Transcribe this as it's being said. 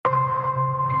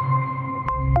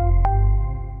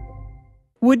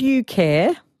Would you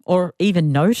care or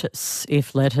even notice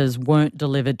if letters weren't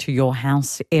delivered to your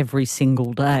house every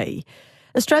single day?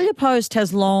 Australia Post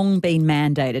has long been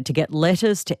mandated to get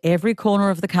letters to every corner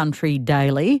of the country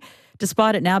daily,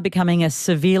 despite it now becoming a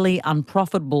severely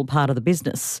unprofitable part of the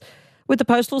business. With the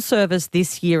Postal Service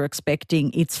this year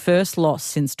expecting its first loss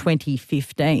since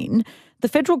 2015, the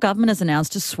federal government has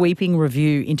announced a sweeping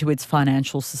review into its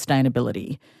financial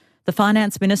sustainability. The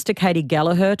Finance Minister, Katy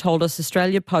Gallagher, told us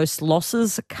Australia Post's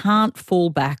losses can't fall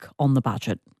back on the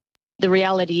budget. The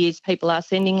reality is people are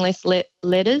sending less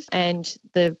letters, and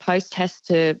the Post has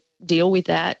to deal with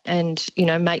that and,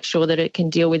 make sure that it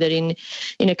can deal with it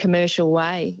in a commercial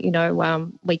way.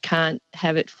 We can't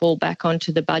have it fall back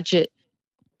onto the budget.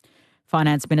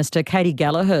 Finance Minister Katy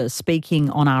Gallagher speaking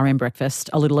on RM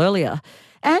Breakfast a little earlier.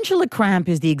 Angela Cramp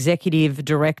is the Executive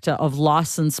Director of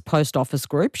Licensed Post Office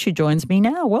Group. She joins me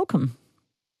now. Welcome.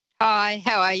 Hi,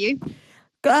 how are you?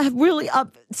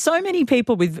 So many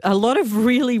people with a lot of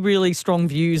really, really strong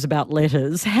views about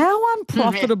letters. How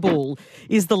unprofitable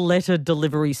is the letter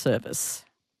delivery service?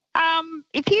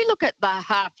 If you look at the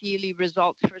half-yearly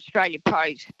results for Australia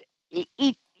Post,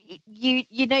 you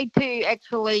need to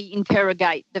actually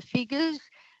interrogate the figures.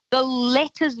 The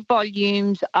letters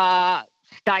volumes are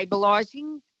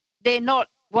stabilising. They're not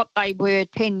what they were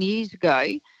 10 years ago,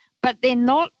 but they're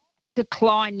not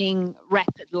declining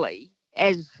rapidly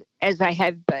as they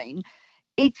have been.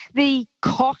 It's the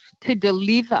cost to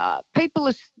deliver. People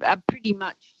are pretty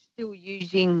much still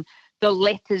using the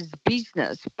letters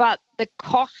business, but the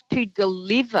cost to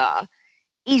deliver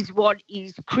is what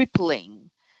is crippling.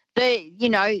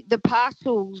 The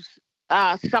parcels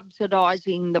are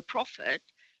subsidising the profit,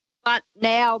 but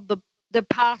now the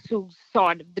parcels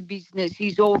side of the business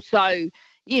is also,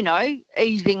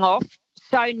 easing off.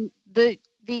 So the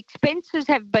expenses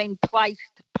have been placed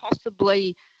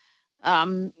possibly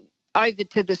over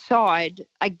to the side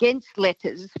against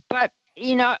letters. But,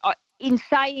 in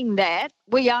saying that,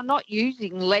 we are not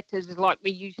using letters like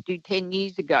we used to 10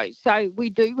 years ago. So we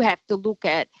do have to look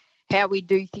at how we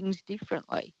do things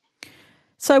differently.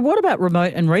 So what about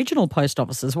remote and regional post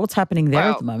offices? What's happening there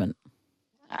at the moment?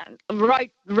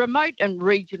 Remote and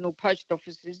regional post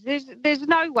offices, there's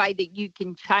no way that you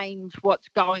can change what's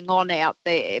going on out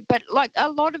there. But like a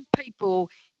lot of people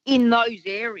in those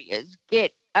areas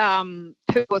get 2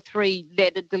 or 3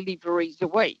 letter deliveries a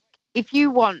week. If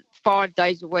you want 5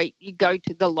 days a week, you go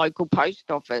to the local post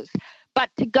office. But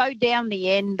to go down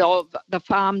the end of the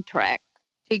farm track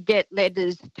to get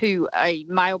letters to a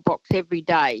mailbox every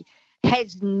day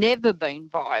has never been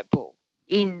viable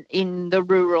in the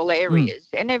rural areas.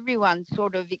 And everyone's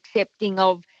sort of accepting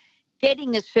of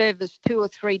getting a service 2 or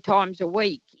 3 times a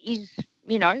week is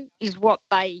what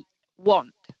they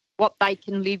want, what they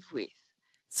can live with.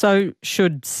 So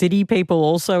should city people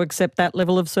also accept that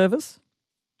level of service?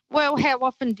 Well, how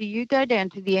often do you go down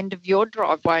to the end of your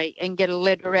driveway and get a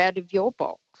letter out of your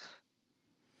box?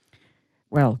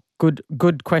 Well,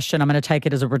 good question. I'm going to take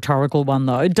it as a rhetorical one,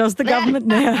 though. Does the government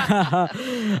now...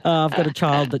 I've got a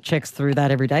child that checks through that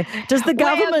every day. Does the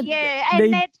government... Well, yeah,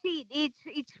 and that's it.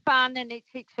 It's fun and it's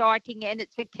exciting and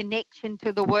it's a connection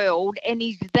to the world. And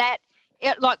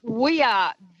we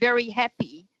are very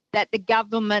happy that the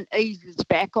government eases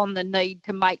back on the need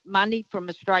to make money from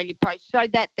Australia Post so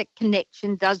that the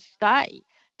connection does stay.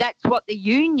 That's what the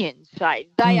unions say.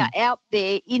 They are out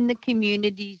there in the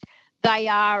communities. They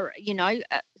are,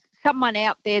 someone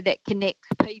out there that connects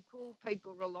people.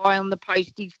 People rely on the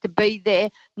posties to be there,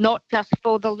 not just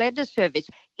for the letter service.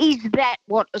 Is that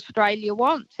what Australia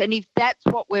wants? And if that's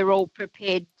what we're all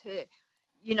prepared to,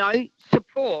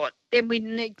 support, then we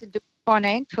need to do it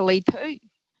financially too.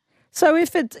 So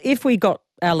if we got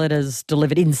our letters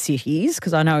delivered in cities,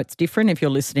 because I know it's different if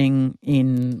you're listening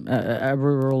in a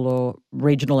rural or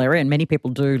regional area, and many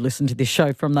people do listen to this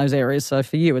show from those areas, so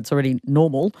for you it's already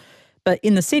normal. But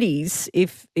in the cities,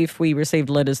 if we received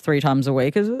letters 3 times a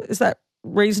week, is that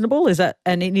reasonable? Is it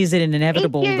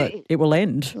inevitable that it will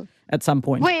end at some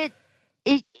point? Well,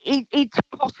 it's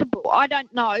possible. I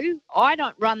don't know. I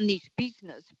don't run this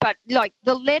business, but like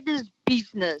the letters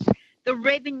business, the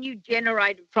revenue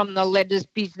generated from the letters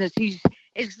business is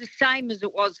the same as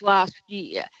it was last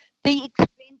year. The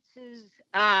expenses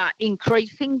are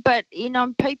increasing, but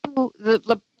people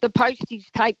the posties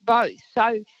take both,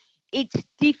 so it's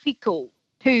difficult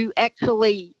to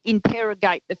actually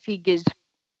interrogate the figures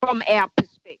from our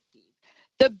perspective.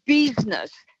 The business,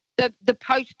 the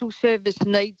postal service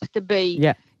needs to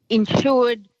be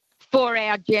insured for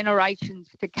our generations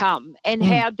to come. And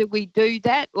how do we do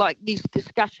that? Like this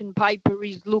discussion paper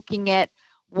is looking at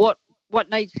what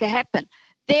needs to happen.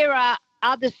 There are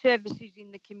other services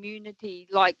in the community,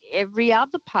 like every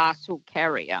other parcel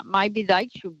carrier, maybe they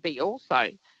should be also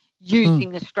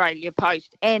using Australia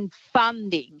Post and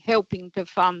helping to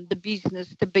fund the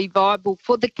business to be viable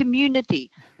for the community.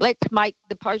 Let's make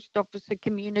the post office a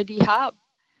community hub.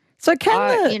 So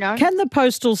can the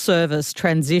Postal Service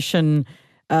transition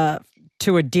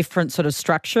to a different sort of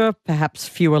structure, perhaps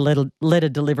fewer letter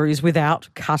deliveries without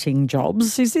cutting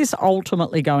jobs? Is this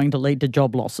ultimately going to lead to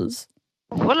job losses?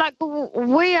 Well,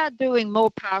 we are doing more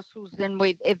parcels than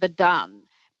we've ever done.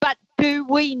 But do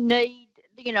we need,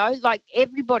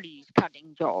 everybody's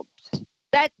cutting jobs.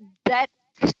 That's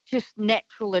just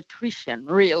natural attrition,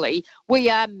 really. We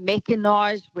are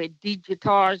mechanised, we're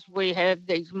digitised, we have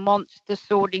these monster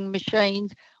sorting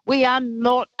machines. We are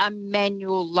not a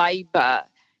manual labour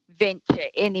venture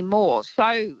anymore.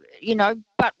 So,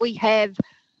 but we have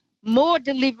more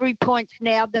delivery points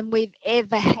now than we've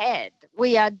ever had.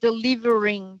 We are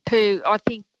delivering to, I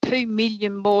think, 2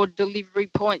 million more delivery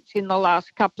points in the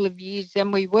last couple of years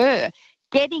than we were.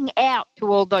 Getting out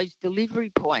to all those delivery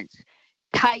points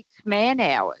takes man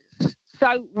hours.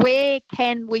 So where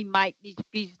can we make this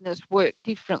business work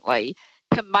differently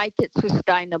to make it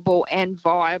sustainable and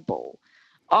viable?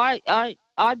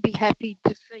 I'd be happy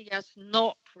to see us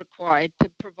not required to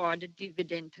provide a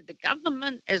dividend to the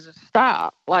government as a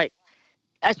start. Like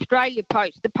Australia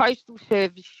Post, the Postal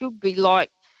Service should be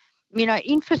like,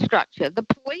 infrastructure. The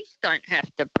police don't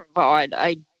have to provide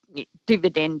a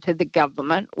dividend to the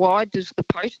government. Why does the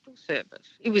Postal Service?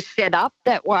 It was set up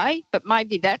that way, but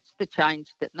maybe that's the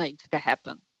change that needs to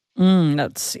happen.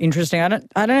 That's interesting. I don't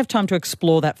have time to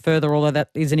explore that further, although that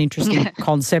is an interesting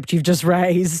concept you've just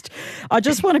raised. I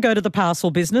just want to go to the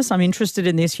parcel business. I'm interested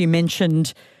in this. You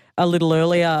mentioned a little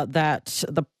earlier that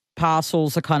the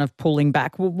parcels are kind of pulling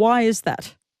back. Well, why is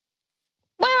that?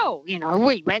 Well,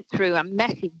 we went through a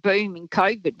massive boom in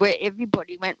COVID where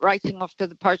everybody went racing off to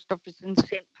the post office and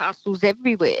sent parcels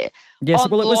everywhere. Yes,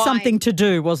 well, it was something to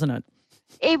do, wasn't it?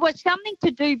 It was something to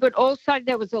do, but also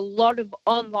there was a lot of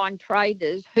online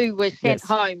traders who were sent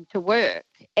home to work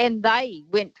and they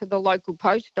went to the local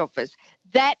post office.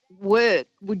 That work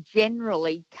would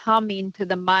generally come into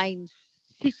the main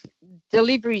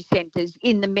delivery centres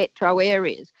in the metro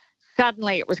areas.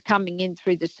 Suddenly it was coming in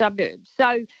through the suburbs.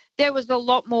 So there was a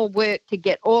lot more work to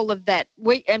get all of that.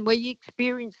 We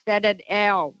experienced that at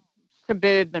our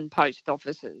suburban post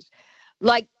offices.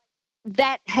 Like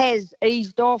that has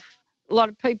eased off. A lot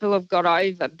of people have got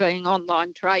over being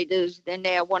online traders. They're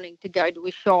now wanting to go to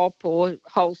a shop or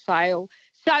wholesale.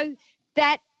 So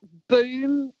that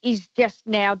boom is just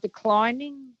now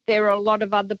declining. There are a lot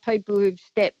of other people who've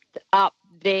stepped up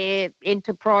their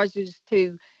enterprises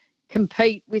to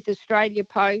compete with Australia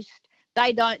Post.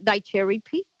 They cherry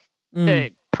pick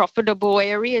the profitable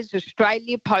areas.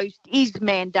 Australia Post is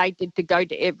mandated to go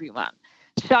to everyone.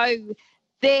 So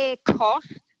their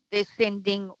cost, they're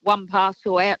sending one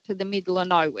parcel out to the middle of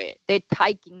nowhere. They're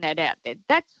taking that out there.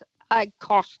 That's a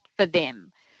cost for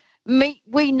them. We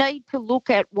need to look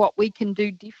at what we can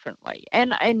do differently.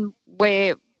 And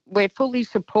we're fully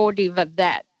supportive of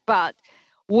that. But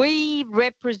we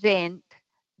represent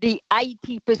the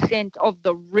 80% of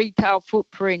the retail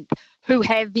footprint who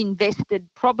have invested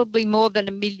probably more than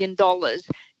 $1 million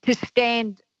to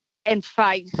stand and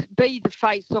be the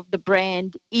face of the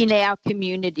brand in our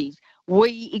communities.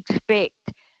 We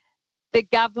expect the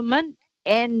government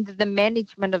and the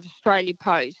management of Australia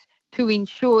Post to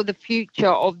ensure the future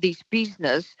of this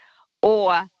business,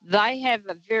 or they have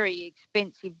a very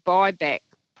expensive buyback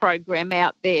program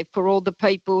out there for all the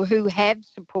people who have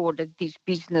supported this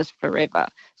business forever.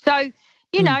 So,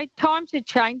 times are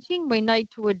changing. We need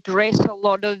to address a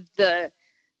lot of the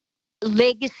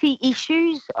legacy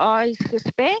issues, I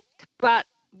suspect, but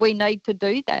we need to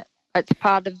do that. It's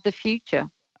part of the future.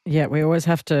 Yeah, we always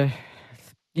have to,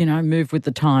 move with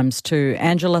the times too.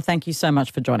 Angela, thank you so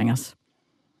much for joining us.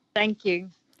 Thank you.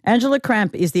 Angela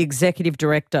Cramp is the Executive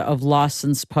Director of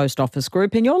Licensed Post Office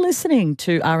Group, and you're listening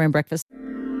to RM Breakfast.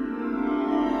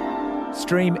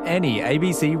 Stream any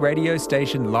ABC radio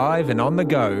station live and on the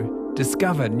go.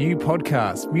 Discover new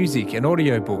podcasts, music and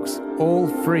audiobooks, all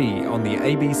free on the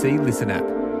ABC Listen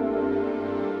app.